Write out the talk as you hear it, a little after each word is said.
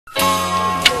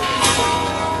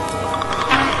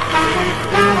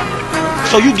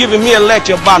So you giving me a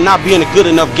lecture about not being a good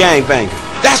enough gangbanger?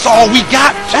 That's all we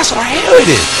got? That's what the hell it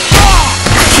is.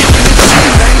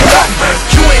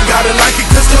 You ain't gotta like it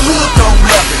cause the hood don't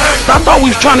love it. I thought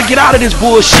we was trying to get out of this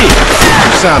bullshit.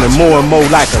 You sounding more and more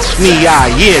like a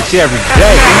snee-eye itch every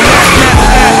day.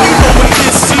 You know what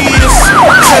this is.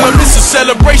 Tell them it's a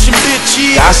celebration, bitch,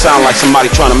 yeah. I sound like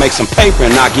somebody trying to make some paper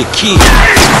and not get killed.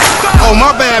 Oh,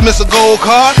 my bad, Mr. Gold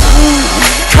Card.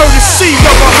 Courtesy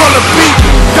of 100 beat.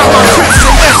 Got my Crips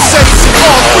and S7s and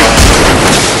all three.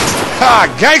 Ah,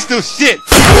 gangster shit.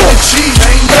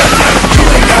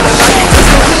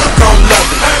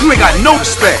 You ain't got no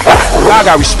respect. I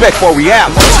got respect for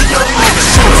reality.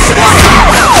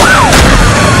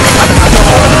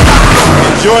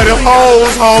 Enjoy them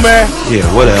O's, homie. Yeah,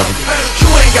 whatever. You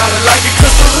ain't gotta like it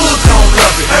cause the hood don't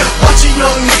love it. Watch a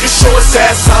young nigga show his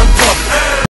ass, I'm pumping.